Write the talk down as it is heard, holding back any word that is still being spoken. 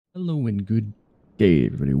Hello and good day,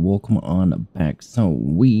 everybody. Welcome on back. So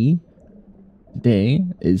today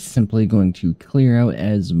is simply going to clear out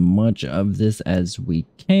as much of this as we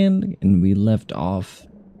can, and we left off.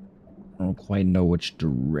 I don't quite know which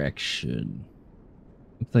direction.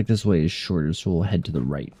 Looks like this way is shorter, so we'll head to the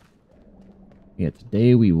right. Yeah,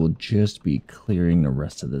 today we will just be clearing the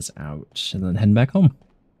rest of this out and then heading back home.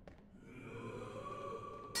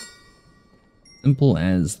 Simple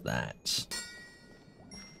as that.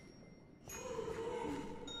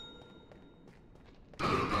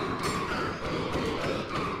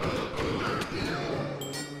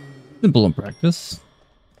 Simple in practice.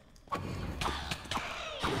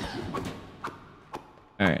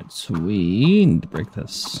 Alright, so we need to break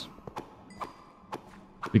this.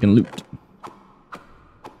 We can loot.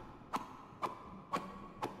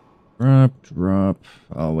 Drop.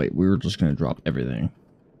 Oh, wait, we were just gonna drop everything.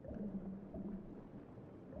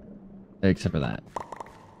 Except for that.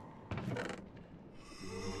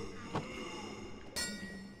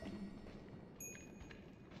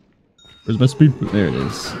 Where's my speed? There it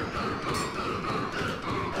is.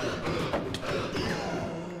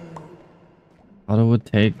 Auto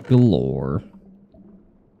attack galore.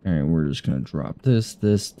 Alright, we're just gonna drop this,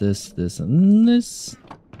 and this.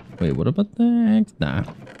 Wait, what about that? Nah.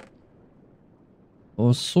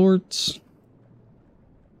 All sorts.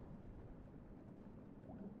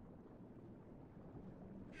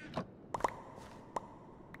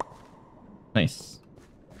 Nice.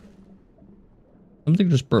 Something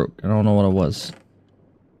just broke. I don't know what it was.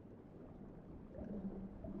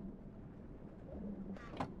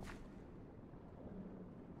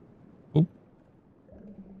 Oh.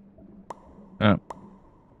 Oh.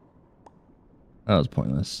 That was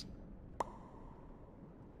pointless.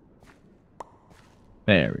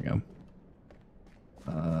 There we go.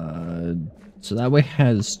 So that way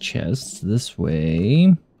has chests. This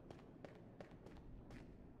way.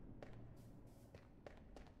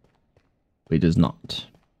 It does not.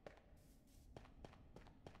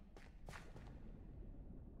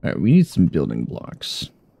 Alright, we need some building blocks.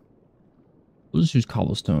 We'll just use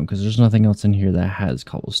cobblestone because there's nothing else in here that has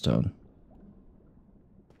cobblestone.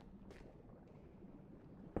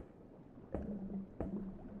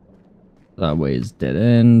 That way is dead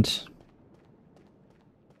end.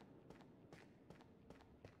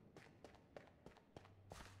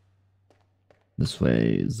 This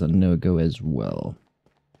way is a no-go as well.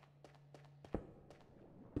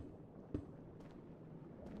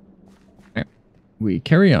 Alright, we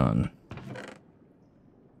carry on.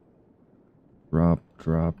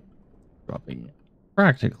 Dropping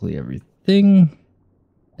practically everything.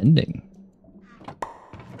 Ending.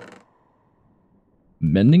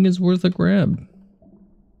 Mending is worth a grab.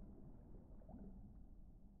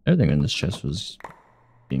 Everything in this chest was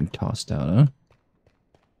being tossed out, huh?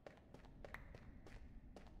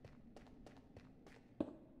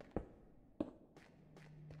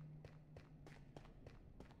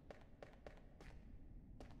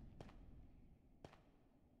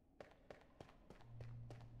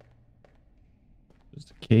 There's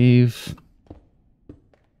the cave.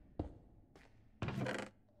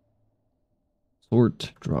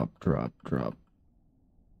 Sort, drop. I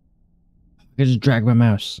could just drag my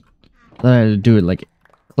mouse. I thought I had to do it like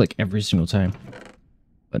click every single time.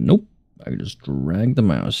 But nope. I could just drag the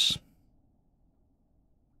mouse.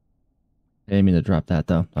 I didn't mean to drop that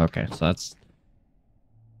though. Okay, so that's...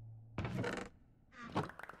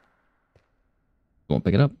 Won't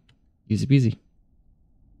pick it up. Easy peasy.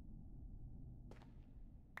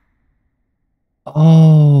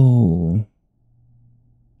 Oh.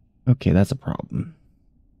 Okay, that's a problem.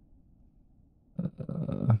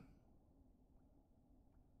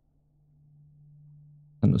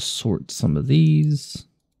 I'm gonna sort some of these.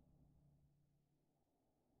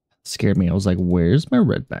 Scared me. I was like, where's my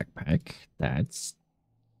red backpack? That's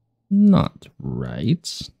not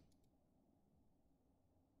right.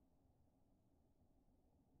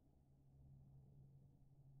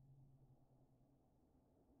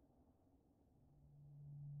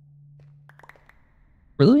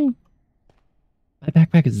 Really? My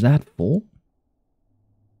backpack is that full?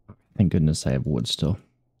 Thank goodness I have wood still.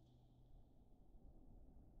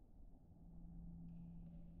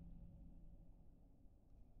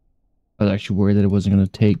 I was actually worried that it wasn't going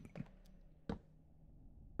to take.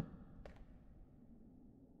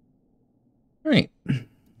 Right.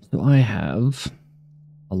 So I have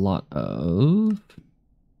a lot of...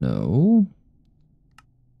 No.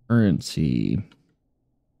 Currency.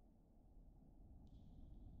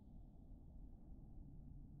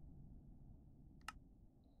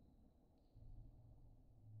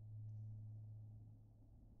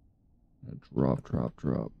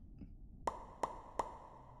 Drop.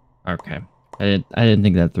 Okay. I didn't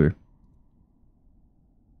think that through.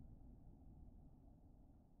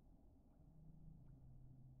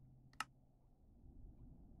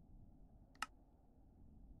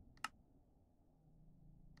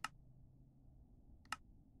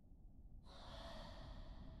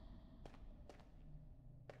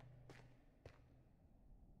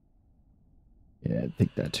 Yeah, I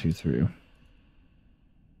think that too through.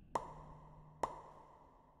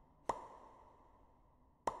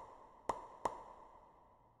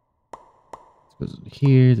 This goes in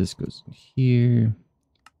here, this goes in here.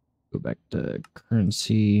 Go back to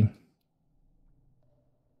currency.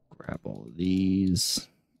 Grab all of these.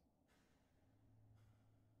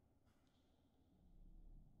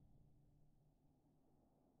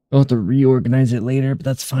 I'll have to reorganize it later, but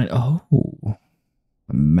that's fine. Oh,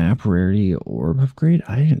 a map rarity orb upgrade?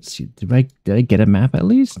 I didn't see. Did I get a map at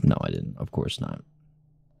least? No, I didn't. Of course not.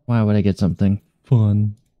 Why would I get something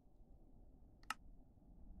fun?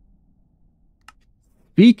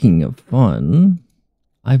 Speaking of fun,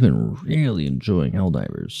 I've been really enjoying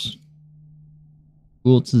Helldivers.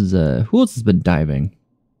 Who else has been diving?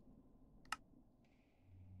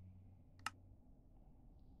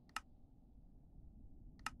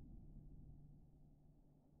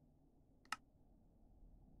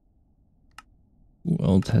 Who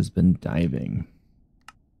else has been diving?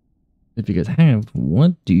 If you guys have,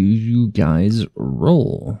 what do you guys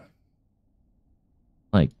roll?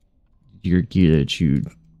 Like, your gear that you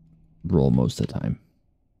roll most of the time.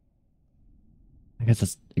 I guess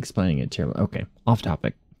that's explaining it terribly. Okay, off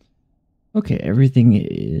topic. Okay, everything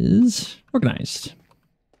is organized.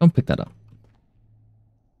 Don't pick that up.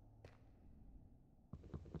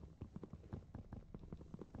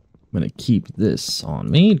 I'm going to keep this on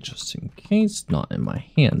me, just in case. Not in my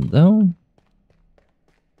hand, though.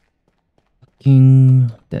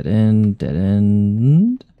 Fucking dead end, dead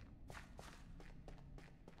end.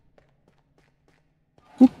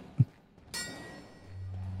 Whoop.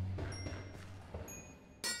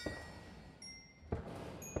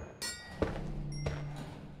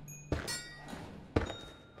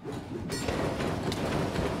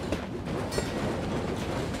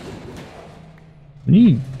 When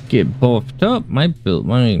you get buffed up, my build.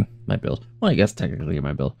 Well, I guess technically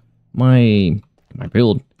my build. My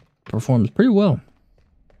build performs pretty well.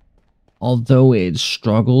 Although it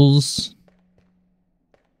struggles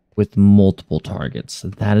with multiple targets.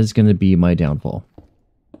 That is going to be my downfall.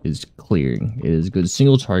 Is clearing. It is a good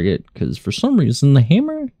single target because for some reason the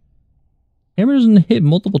hammer doesn't hit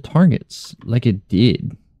multiple targets like it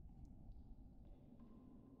did.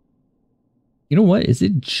 You know what? Is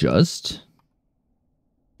it just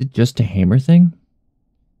a hammer thing?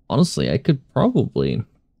 Honestly, I could probably, if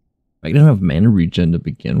I don't have mana regen to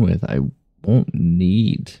begin with, I won't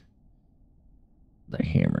need the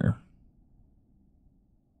hammer.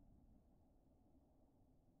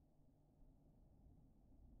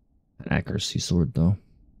 An accuracy sword though.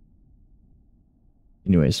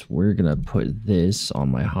 Anyways, we're gonna put this on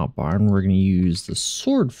my hotbar and we're gonna use the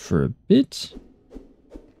sword for a bit.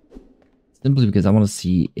 Simply because I want to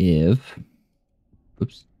see if...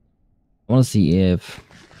 Oops. I want to see if...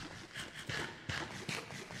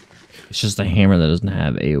 It's just a hammer that doesn't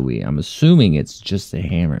have AoE. I'm assuming it's just a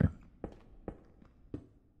hammer.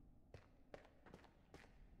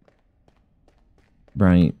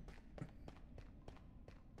 Right.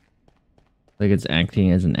 Like it's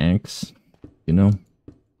acting as an axe, you know?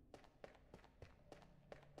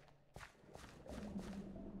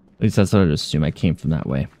 At least that's what I'd assume. I came from that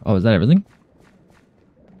way. Oh, is that everything?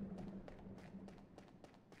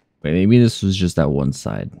 Wait, maybe this was just that one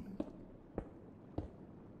side.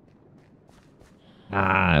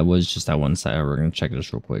 Ah, it was just that one side. We're gonna check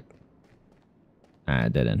this real quick. Ah,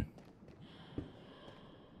 dead end.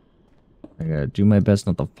 I gotta do my best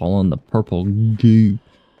not to fall on the purple goo.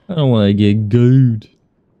 I don't want to get gooed.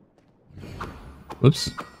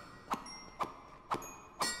 Whoops.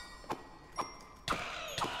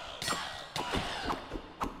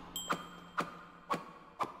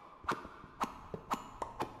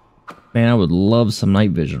 Man, I would love some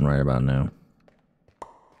night vision right about now.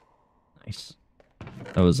 Nice.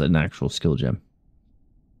 That was an actual skill gem.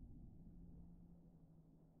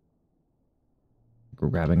 We're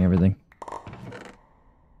grabbing everything.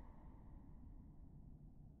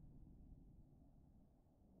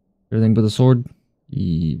 Everything but the sword.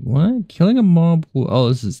 What? Killing a mob will... Oh,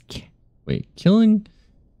 this is... Wait, killing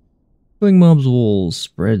mobs will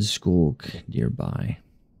spread skulk nearby.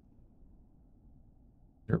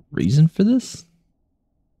 Is there a reason for this?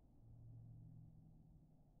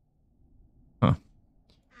 Huh.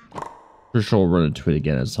 For sure we'll run into it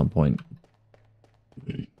again at some point.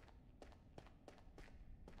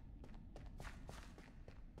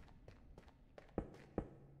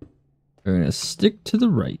 We're gonna stick to the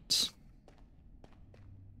right.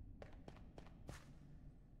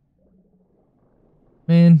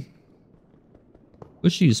 Man.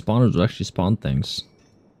 Wish these spawners would actually spawn things.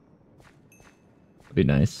 That'd be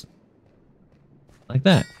nice. Like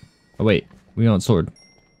that. Oh wait, we got sword.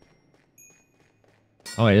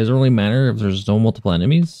 Oh wait, does it really matter if there's no multiple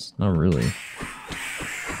enemies? Not really.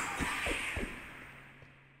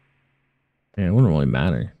 Yeah, it wouldn't really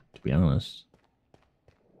matter, to be honest.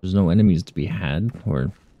 There's no enemies to be had,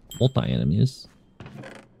 or multi-enemies.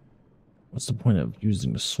 What's the point of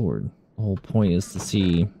using the sword? The whole point is to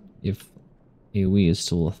see if AoE is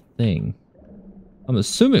still a thing. I'm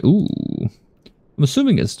assuming, I'm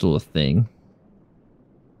assuming it's still a thing.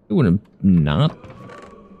 It wouldn't not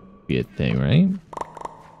be a thing, right?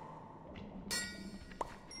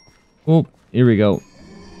 Oh, here we go.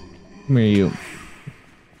 Come here, you.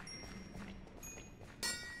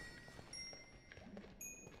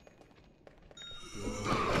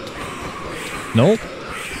 Nope.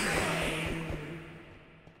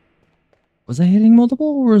 Was I hitting multiple,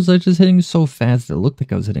 or was I just hitting so fast that it looked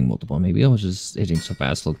like I was hitting multiple? Maybe I was just hitting so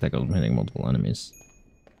fast it looked like I was hitting multiple enemies.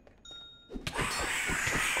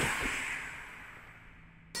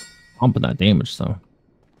 Pumping that damage, though.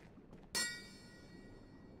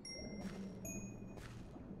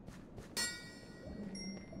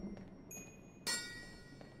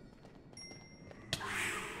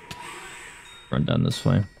 Run down this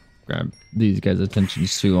way. Grab these guys'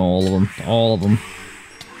 attentions to all of them. All of them.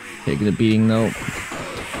 Taking a beating, though.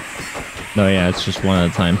 No, yeah, it's just one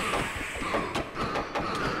at a time.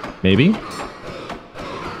 Maybe?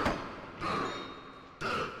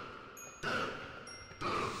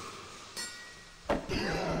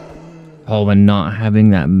 Oh, and not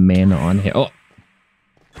having that mana on hit. Oh!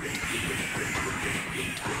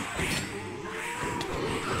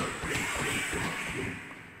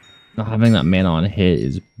 Not having that mana on hit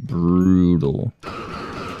is brutal.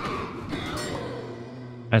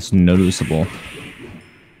 That's noticeable.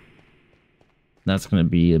 That's going to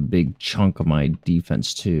be a big chunk of my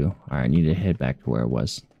defense, too. Alright, I need to head back to where I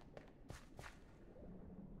was.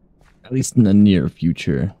 At least in the near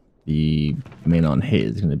future, the mana on hit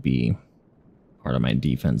is going to be part of my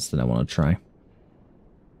defense that I want to try.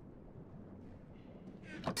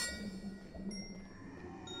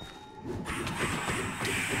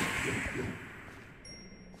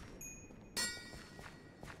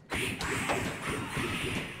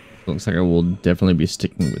 Looks like I will definitely be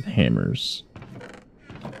sticking with hammers.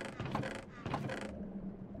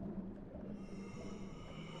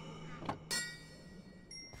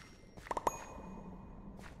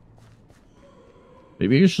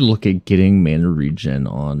 Maybe I should look at getting mana regen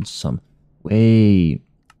on some... Wait.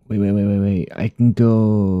 I can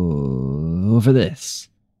go for this.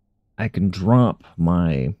 I can drop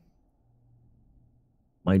my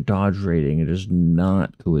dodge rating and just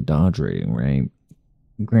not go with dodge rating, right?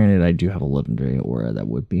 Granted, I do have a legendary aura that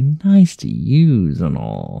would be nice to use and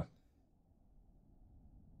all.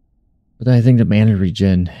 But I think the mana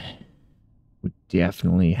regen would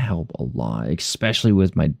definitely help a lot, especially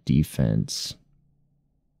with my defense.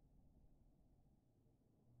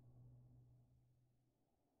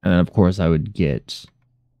 And then, of course, I would get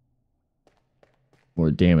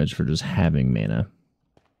more damage for just having mana.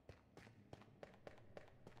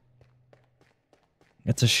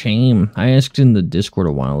 It's a shame. I asked in the Discord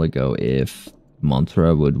a while ago if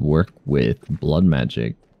mantra would work with blood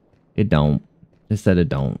magic. It don't. It said it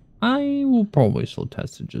don't. I will probably still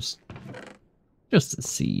test it just to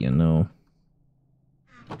see, you know.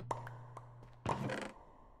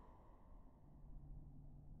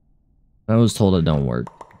 I was told it don't work.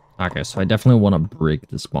 Okay, so I definitely want to break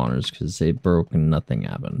the spawners because they broke and nothing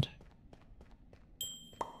happened.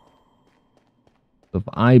 If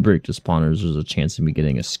I break the spawners, there's a chance of me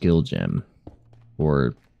getting a skill gem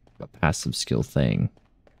or a passive skill thing.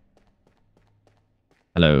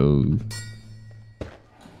 Hello.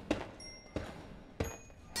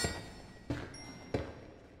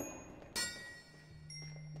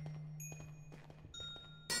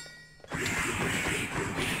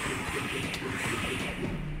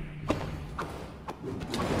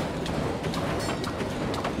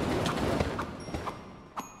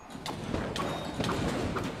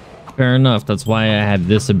 Fair enough. That's why I had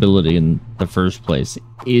this ability in the first place,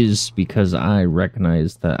 is because I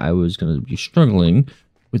recognized that I was going to be struggling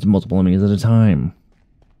with multiple enemies at a time.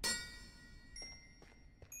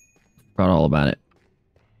 Forgot all about it.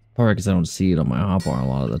 Probably because I don't see it on my hotbar a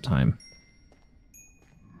lot of the time.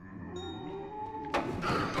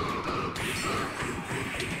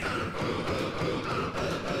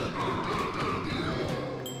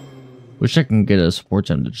 Wish I can get a support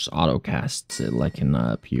gem to just auto cast it like in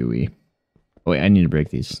PoE. Oh wait, I need to break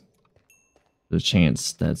these. There's a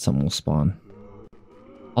chance that someone will spawn.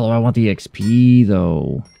 Although I want the XP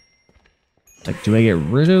though. Like, do I get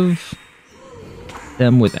rid of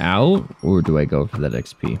them without, or do I go for that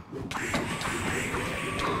XP?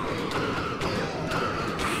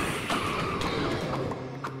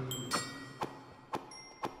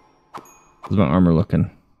 How's my armor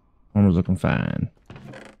looking? Armor's looking fine.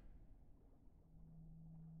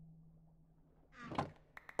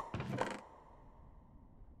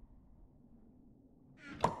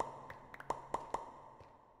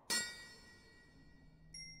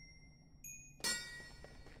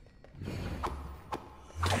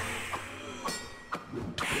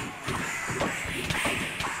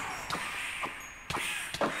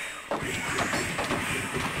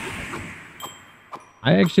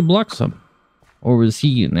 I actually blocked some. Or was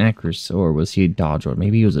he an accuracy? Or was he a dodge one?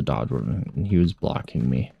 Maybe he was a dodge one and he was blocking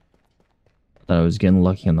me. I thought I was getting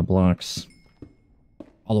lucky on the blocks.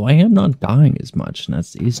 Although I am not dying as much, and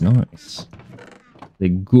that is nice. The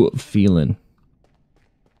good feeling.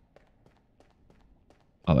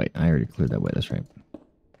 Oh wait, I already cleared that way, that's right.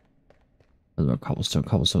 That's about cobblestone.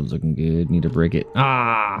 Cobblestone's looking good. Need to break it.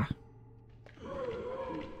 Ah!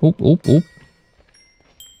 Oop, oop, oop.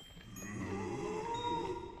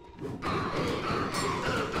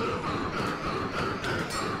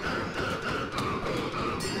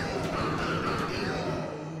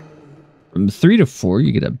 From 3 to 4,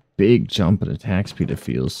 you get a big jump in attack speed, it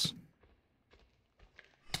feels.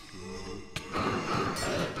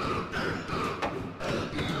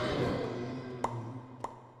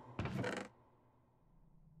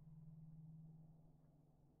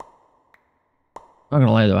 Not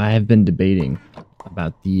gonna lie though, I have been debating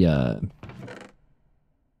about the let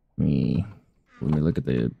me look at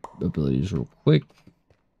the abilities real quick.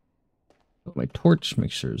 Put my torch,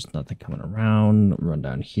 make sure there's nothing coming around. Run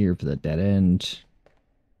down here for the dead end.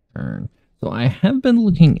 Turn. So I have been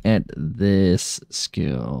looking at this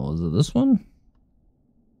skill. Is it this one?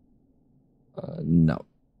 No.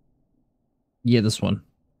 Yeah, this one.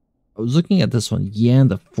 I was looking at this one. Yeah,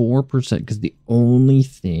 the 4%, because the only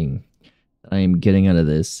thing that I am getting out of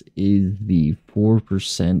this is the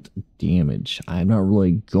 4% damage. I'm not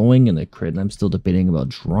really going in the crit, and I'm still debating about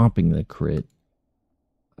dropping the crit.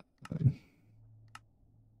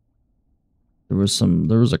 There was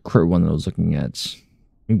a crit one that I was looking at.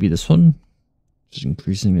 Maybe this one? Just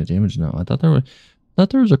increasing the damage? No, I thought there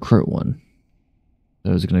was a crit one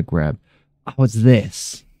that I was gonna grab. Oh, it's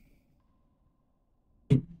this.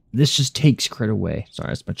 This just takes crit away. Sorry,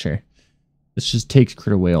 that's my chair. This just takes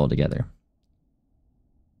crit away altogether.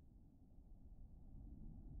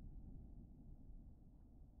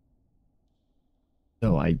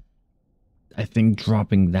 So I think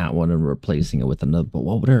dropping that one and replacing it with another, but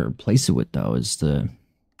what would I replace it with though is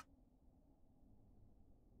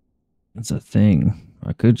that's a thing.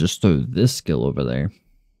 I could just throw this skill over there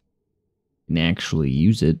and actually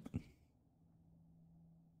use it.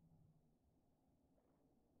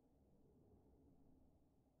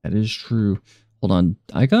 That is true. Hold on.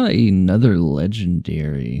 I got another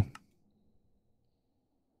legendary.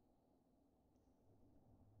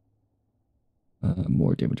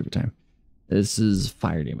 More damage over time. This is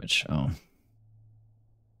fire damage. Oh.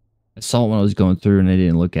 I saw it when I was going through and I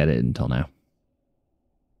didn't look at it until now.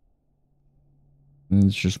 And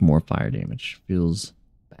it's just more fire damage. Feels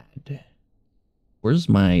bad. Where's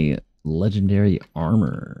my legendary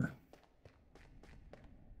armor?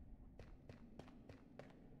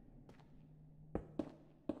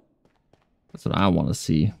 That's what I want to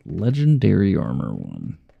see. Legendary armor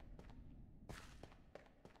one.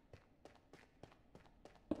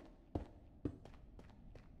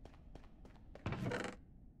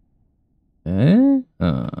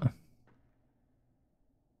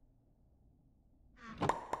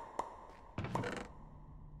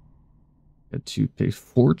 Got 2 picks.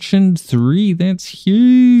 Fortune 3. That's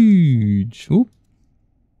huge. Oop.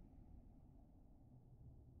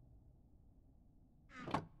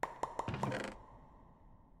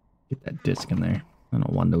 Get that disc in there. I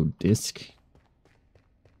don't want no disc.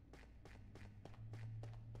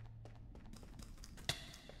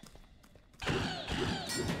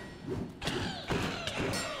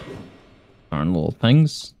 Darn little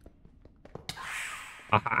things.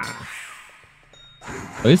 Aha.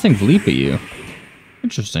 Oh, these things leap at you.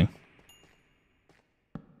 Interesting.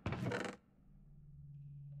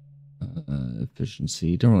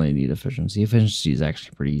 Efficiency. Don't really need efficiency. Efficiency is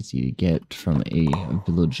actually pretty easy to get from a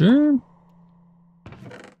villager.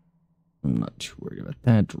 I'm not too worried about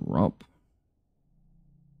that. Drop.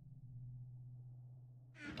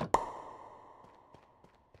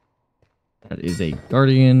 That is a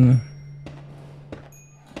guardian.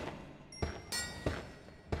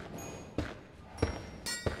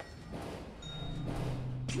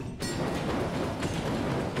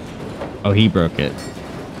 Oh, he broke it.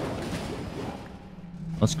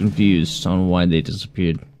 I was confused on why they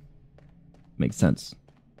disappeared. Makes sense.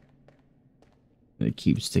 It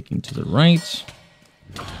keeps sticking to the right.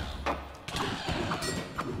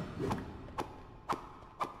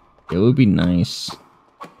 It would be nice.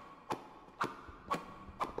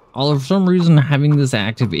 Although for some reason having this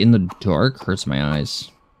active in the dark hurts my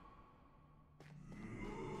eyes.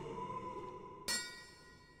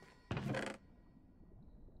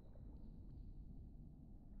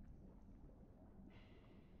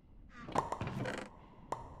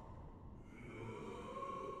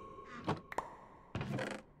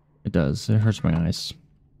 It does. It hurts my eyes.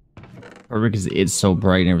 Or because it's so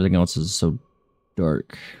bright and everything else is so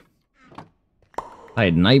dark. If I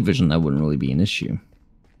had night vision, that wouldn't really be an issue.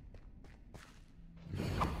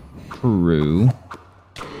 True.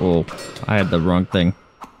 Oh, I had the wrong thing.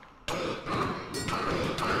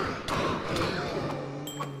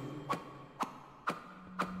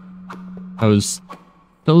 I was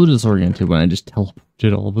so disoriented when I just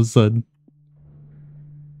teleported all of a sudden.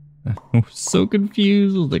 I was so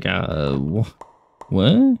confused. I was like,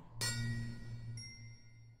 what?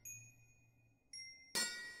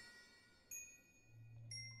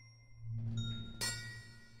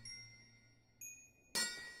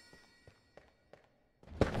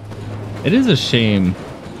 It is a shame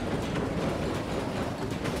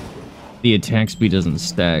the attack speed doesn't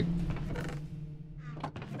stack.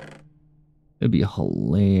 It'd be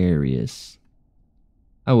hilarious.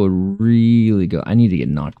 I would really go. I need to get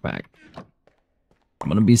knocked back. I'm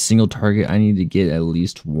gonna be single target. I need to get at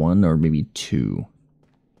least one or maybe two.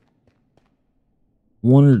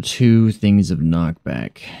 One or two things of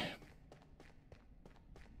knockback.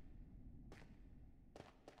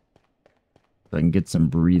 So I can get some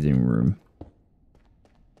breathing room.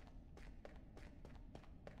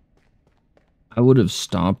 I would have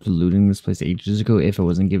stopped looting this place ages ago if it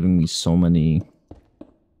wasn't giving me so many.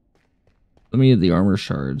 Let me get the armor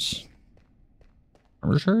shards.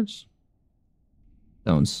 Armor shards?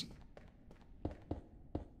 Stones.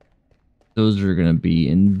 Those are going to be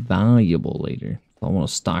invaluable later. So I want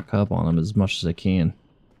to stock up on them as much as I can.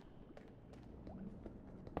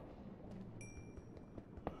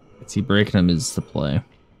 See, breaking them is the play.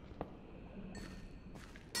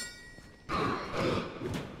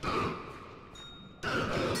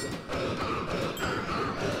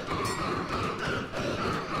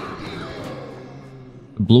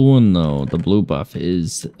 The blue one, though, the blue buff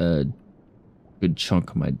is a good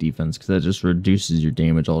chunk of my defense because that just reduces your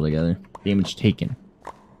damage altogether. Damage taken.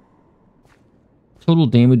 Total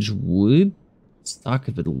damage would stock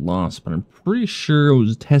if it lost, but I'm pretty sure I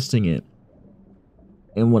was testing it.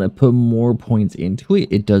 And when I put more points into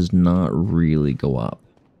it, it does not really go up.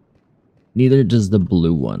 Neither does the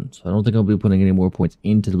blue one. So I don't think I'll be putting any more points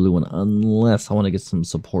into the blue one unless I want to get some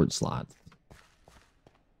support slots.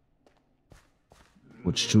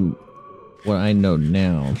 Which, to what I know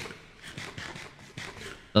now,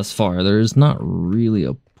 thus far, there is not really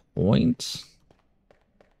a point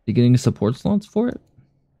to getting support slots for it.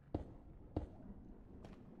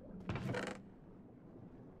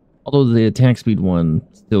 Although the attack speed one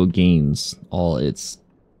still gains all its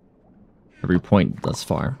every point thus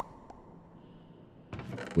far.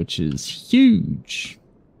 Which is huge.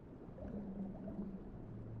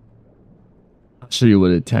 I'll show you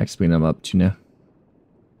what attack speed I'm up to now.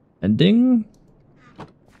 Ending.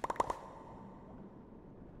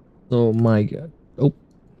 Oh my god. Oh.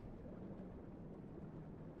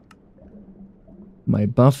 My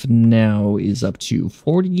buff now is up to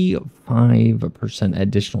 45%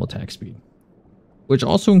 additional attack speed. Which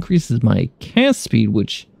also increases my cast speed,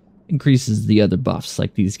 which increases the other buffs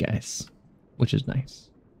like these guys. Which is nice.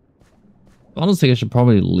 Honestly, I should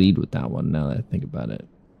probably lead with that one now that I think about it.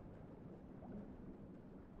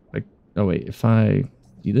 Like, oh wait, if I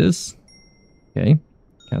do this, okay,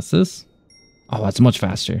 cast this. Oh, that's much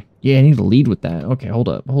faster. Yeah, I need to lead with that. Okay, hold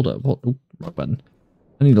up. Oh, wrong button.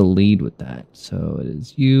 I need to lead with that. So it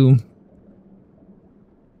is you.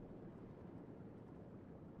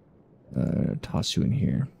 Toss you in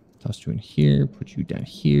here. Toss you in here. Put you down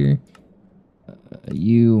here.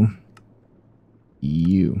 You.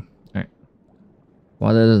 All right.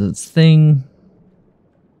 While that does its thing,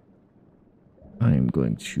 I'm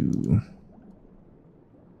going to...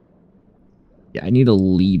 Yeah, I need to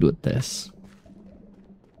lead with this.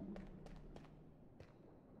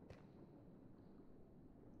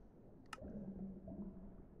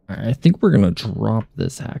 Alright, I think we're gonna drop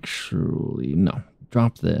this actually. No,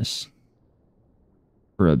 drop this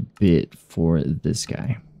for a bit for this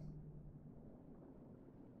guy.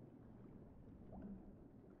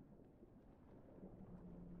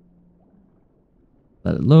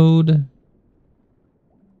 Let it load.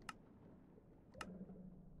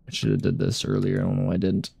 I should have did this earlier. I don't know why I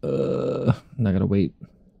didn't. I'm not gonna wait.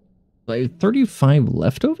 Like 35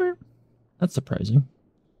 leftover? That's surprising.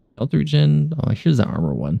 L3 gen. Oh, here's the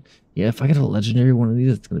armor one. Yeah, if I get a legendary one of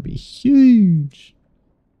these, it's gonna be huge.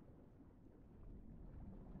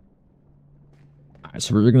 Alright,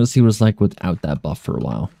 so we're gonna see what it's like without that buff for a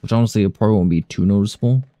while. Which honestly, it probably won't be too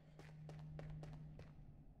noticeable.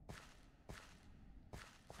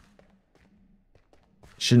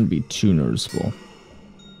 Shouldn't be too noticeable.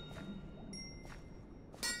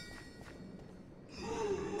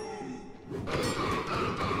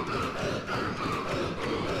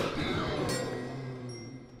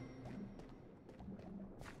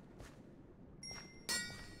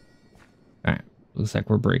 Alright, looks like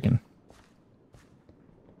we're breaking.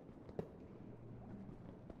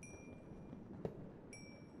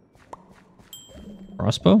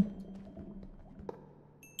 Crossbow?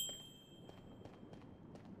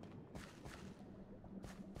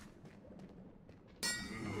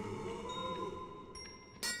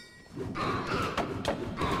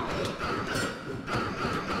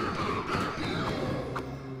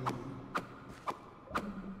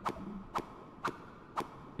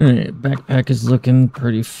 Alright, backpack is looking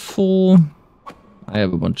pretty full. I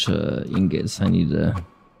have a bunch of ingots I need to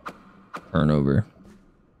turn over.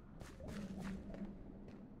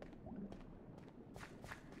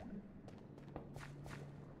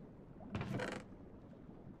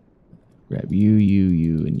 Grab you,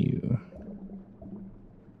 and you.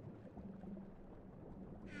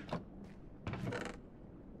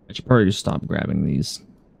 I should probably just stop grabbing these.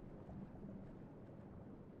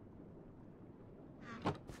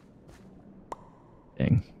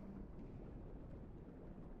 Dang.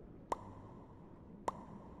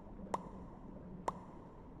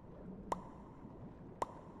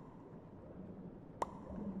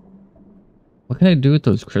 What can I do with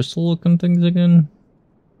those crystal looking things again?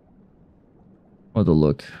 Oh, the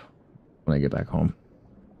look when I get back home.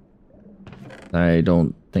 I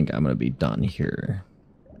don't think I'm gonna be done here.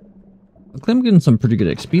 I'm getting some pretty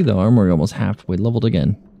good XP though. I'm already almost halfway leveled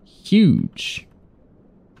again. Huge.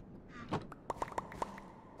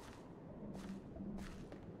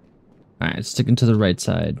 Alright, sticking to the right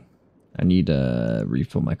side. I need to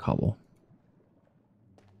refill my cobble.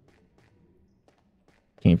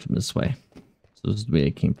 Came from this way. So this is the way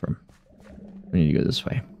it came from. We need to go this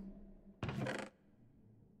way.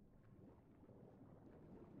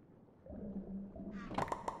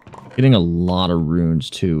 Getting a lot of runes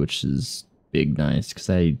too, which is big nice because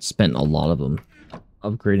I spent a lot of them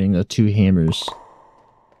upgrading the 2 hammers.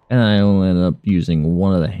 And I only ended up using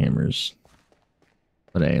one of the hammers.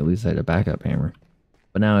 But hey, at least I had a backup hammer.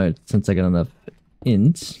 But now, since I got enough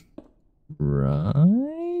int,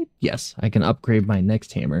 right? Yes, I can upgrade my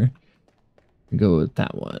next hammer and go with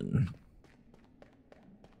that one.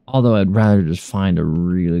 Although I'd rather just find a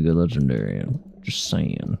really good legendary. Just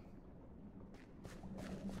saying.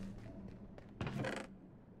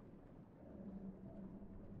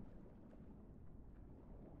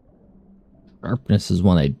 Sharpness is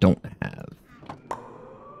one I don't have.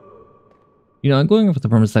 You know, I'm going for the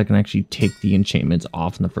premise that I can actually take the enchantments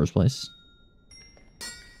off in the first place.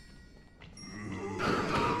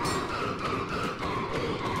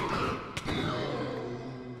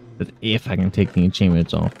 But if I can take the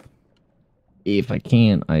enchantments off. If I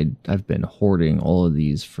can't, I've been hoarding all of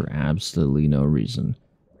these for absolutely no reason.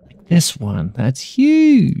 Like this one, that's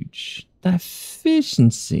huge. That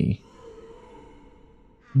efficiency.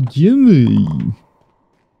 Gimme.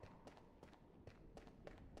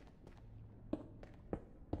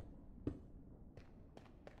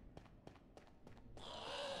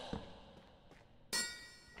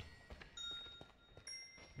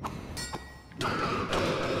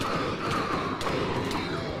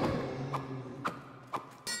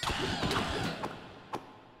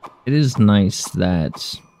 It is nice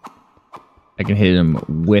that I can hit him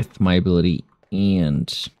with my ability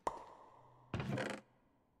and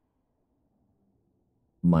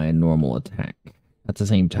my normal attack at the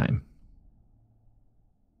same time.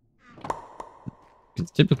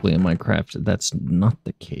 Because typically in Minecraft, that's not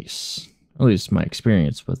the case. At least my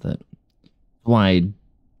experience with it. Why I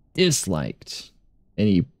disliked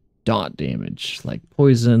any dot damage, like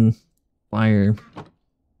poison, fire,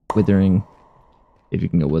 withering. If you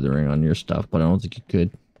can get withering on your stuff, but I don't think you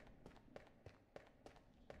could.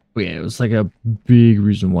 But yeah, it was like a big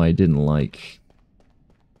reason why I didn't like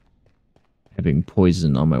having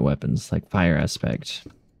poison on my weapons, like fire aspect.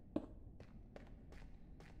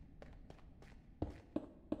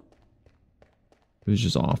 It was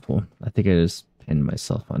just awful. I think I just pinned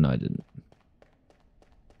myself. Oh, no, I didn't.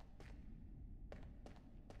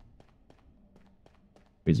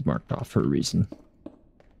 It's marked off for a reason.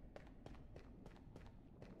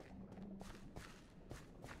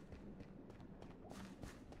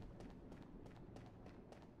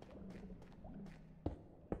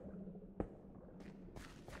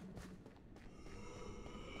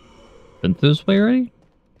 Been this way already?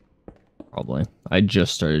 Probably. I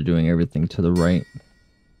just started doing everything to the right.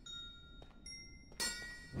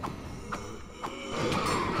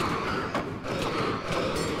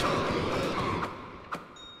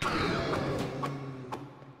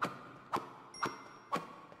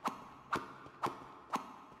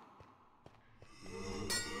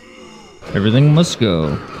 Everything must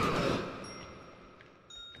go.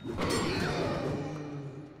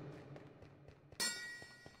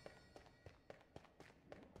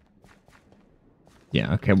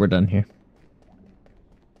 Yeah, okay, we're done here.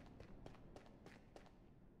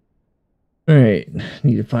 Alright,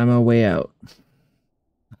 need to find my way out.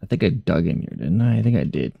 I think I dug in here, didn't I? I think I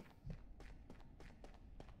did.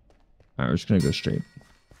 Alright, we're just gonna go straight.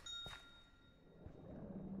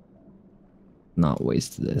 Not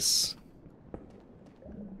waste this.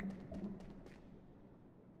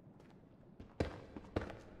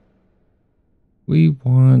 We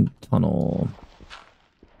want tunnel.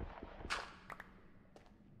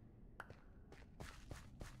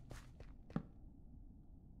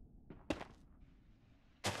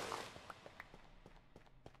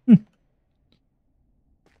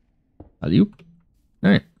 Alley-oop.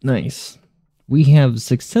 Alright, nice. We have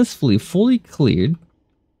successfully fully cleared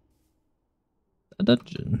a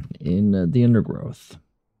dungeon in the undergrowth.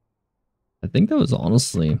 I think that was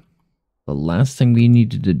honestly the last thing we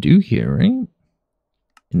needed to do here, right?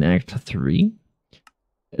 In Act 3.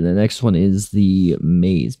 And the next one is the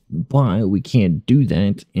maze. But we can't do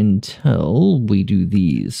that until we do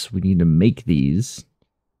these. We need to make these.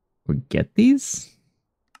 Or get these.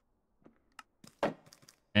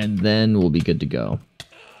 And then we'll be good to go.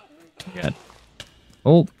 God.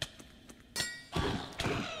 Oh.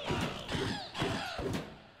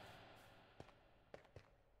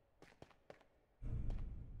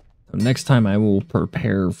 So next time I will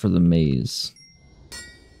prepare for the maze.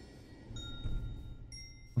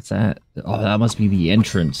 What's that? Oh, that must be the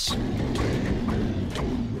entrance.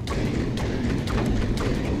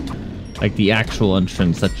 Like the actual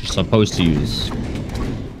entrance that you're supposed to use.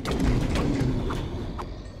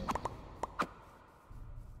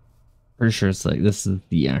 Pretty sure it's like this is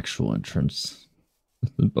the actual entrance.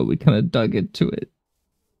 But we kind of dug into it.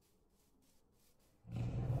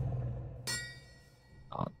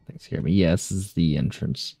 Oh, thanks, scare me. Yeah, this is the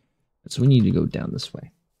entrance. So we need to go down this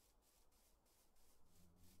way.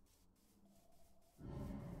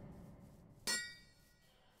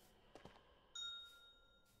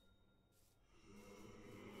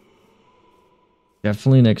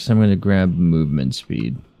 Definitely next time I'm going to grab movement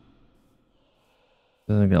speed.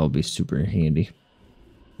 I think that'll be super handy.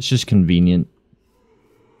 It's just convenient.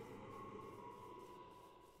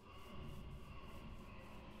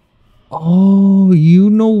 Oh, you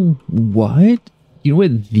know what? You know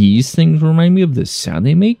what these things remind me of? The sound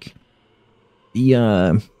they make?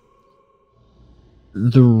 The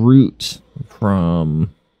root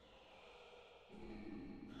from...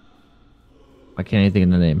 I can't even think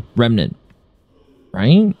of the name. Remnant.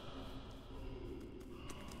 Right?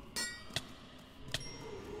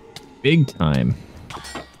 Big time.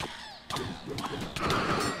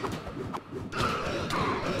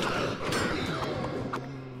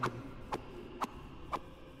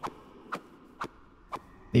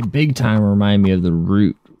 They big time remind me of the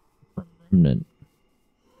root from Remnant.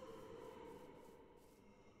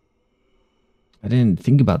 I didn't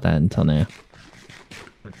think about that until now.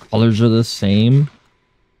 The colors are the same.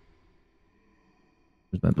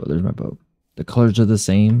 There's my boat. There's my boat. The colors are the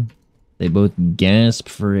same. They both gasp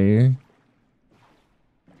for air.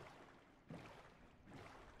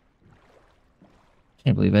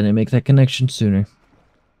 Can't believe I didn't make that connection sooner.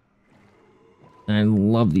 And I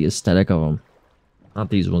love the aesthetic of them. Not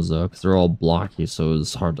these ones though, because they're all blocky, so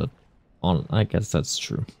it's hard to... I guess that's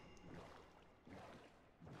true.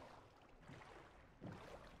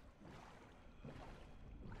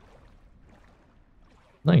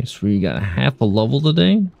 Nice, we got half a level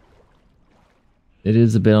today. It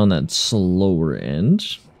is a bit on that slower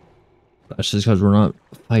end. That's just because we're not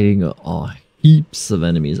fighting a heaps of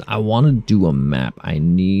enemies. I want to do a map. I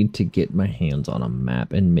need to get my hands on a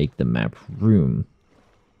map and make the map room.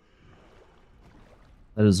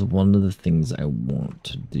 That is one of the things I want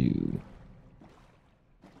to do.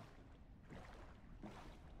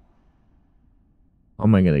 How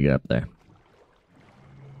am I going to get up there?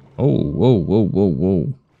 Oh, whoa, whoa, whoa,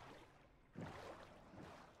 whoa.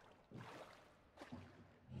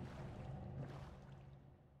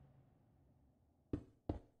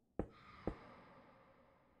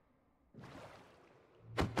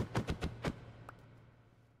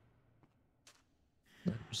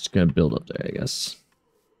 I'm just going to build up there, I guess.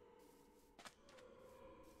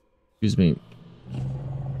 Excuse me.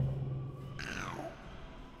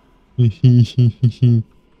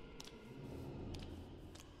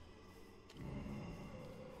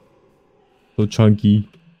 So chunky.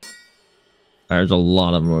 There's a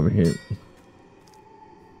lot of them over here.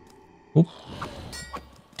 Oh.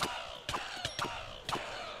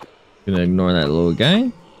 Gonna ignore that little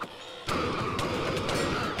guy.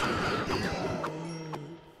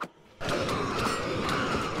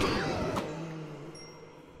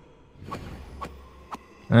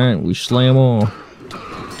 Alright, we slam all.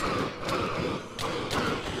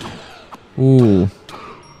 Ooh.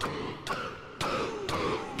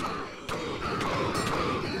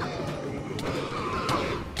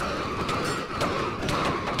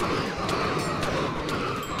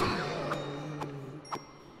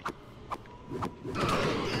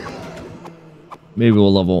 Maybe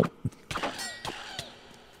we'll level.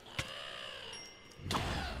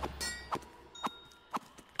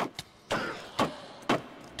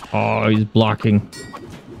 Oh, he's blocking.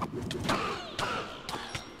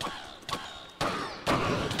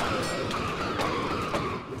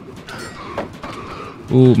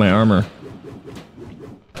 Ooh, my armor.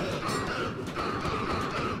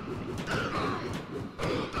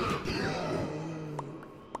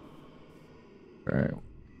 Alright.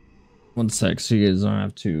 One sec, so you guys don't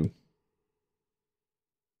have to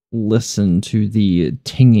listen to the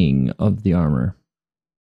tinging of the armor.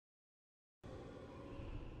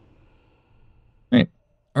 Alright.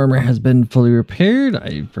 Armor has been fully repaired.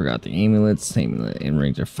 I forgot the amulets. Amulet and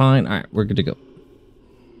rings are fine. Alright, we're good to go.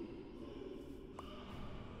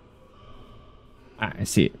 I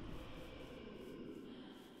see it.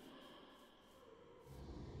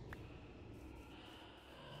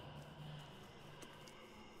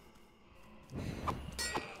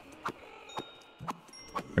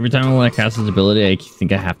 Every time I want to cast this ability, I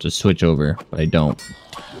think I have to switch over, but I don't.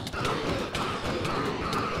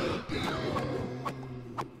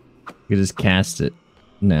 You just cast it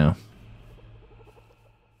now.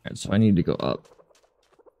 Alright, so I need to go up.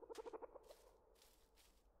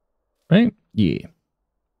 Right? Yeah.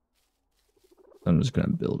 I'm just gonna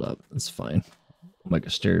build up. That's fine. Like a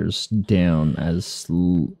stairs down as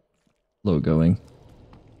slow going.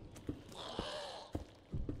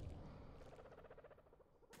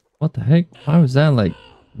 What the heck? Why was that like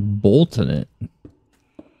bolting it?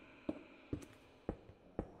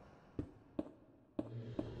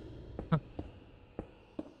 Huh.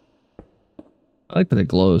 I like that it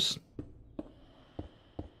glows.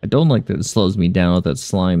 I don't like that it slows me down with that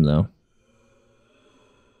slime though.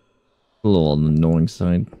 A little on the annoying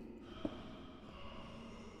side.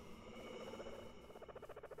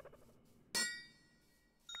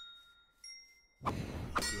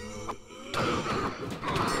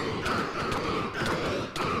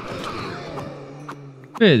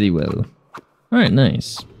 Very well. Alright,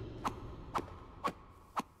 nice.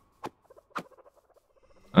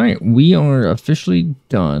 Alright, we are officially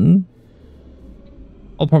done.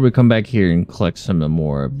 I'll probably come back here and collect some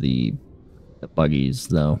more of the buggies,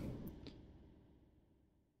 though.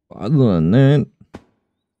 Other than that,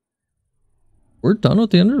 we're done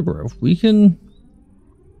with the Undergrowth. We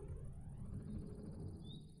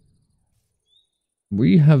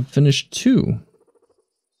have finished 2.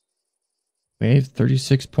 We have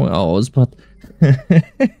 36 points. Oh, I was about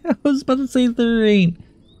I was about to say there ain't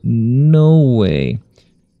no way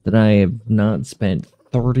that I have not spent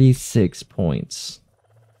 36 points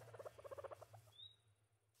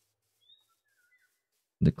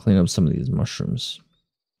to clean up some of these mushrooms.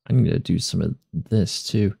 I need to do some of this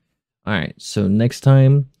too. Alright, so next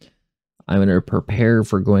time I'm going to prepare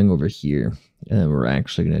for going over here, and then we're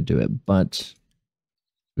actually going to do it, but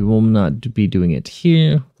we will not be doing it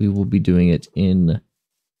here. We will be doing it in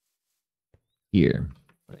here.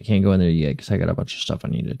 I can't go in there yet because I got a bunch of stuff I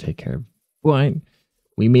need to take care of. But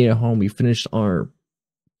we made it home. We finished our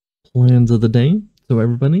plans of the day. So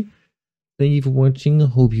everybody, thank you for watching.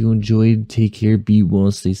 Hope you enjoyed. Take care. Be well.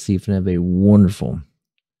 Stay safe and have a wonderful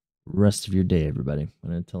rest of your day, everybody.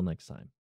 And until next time.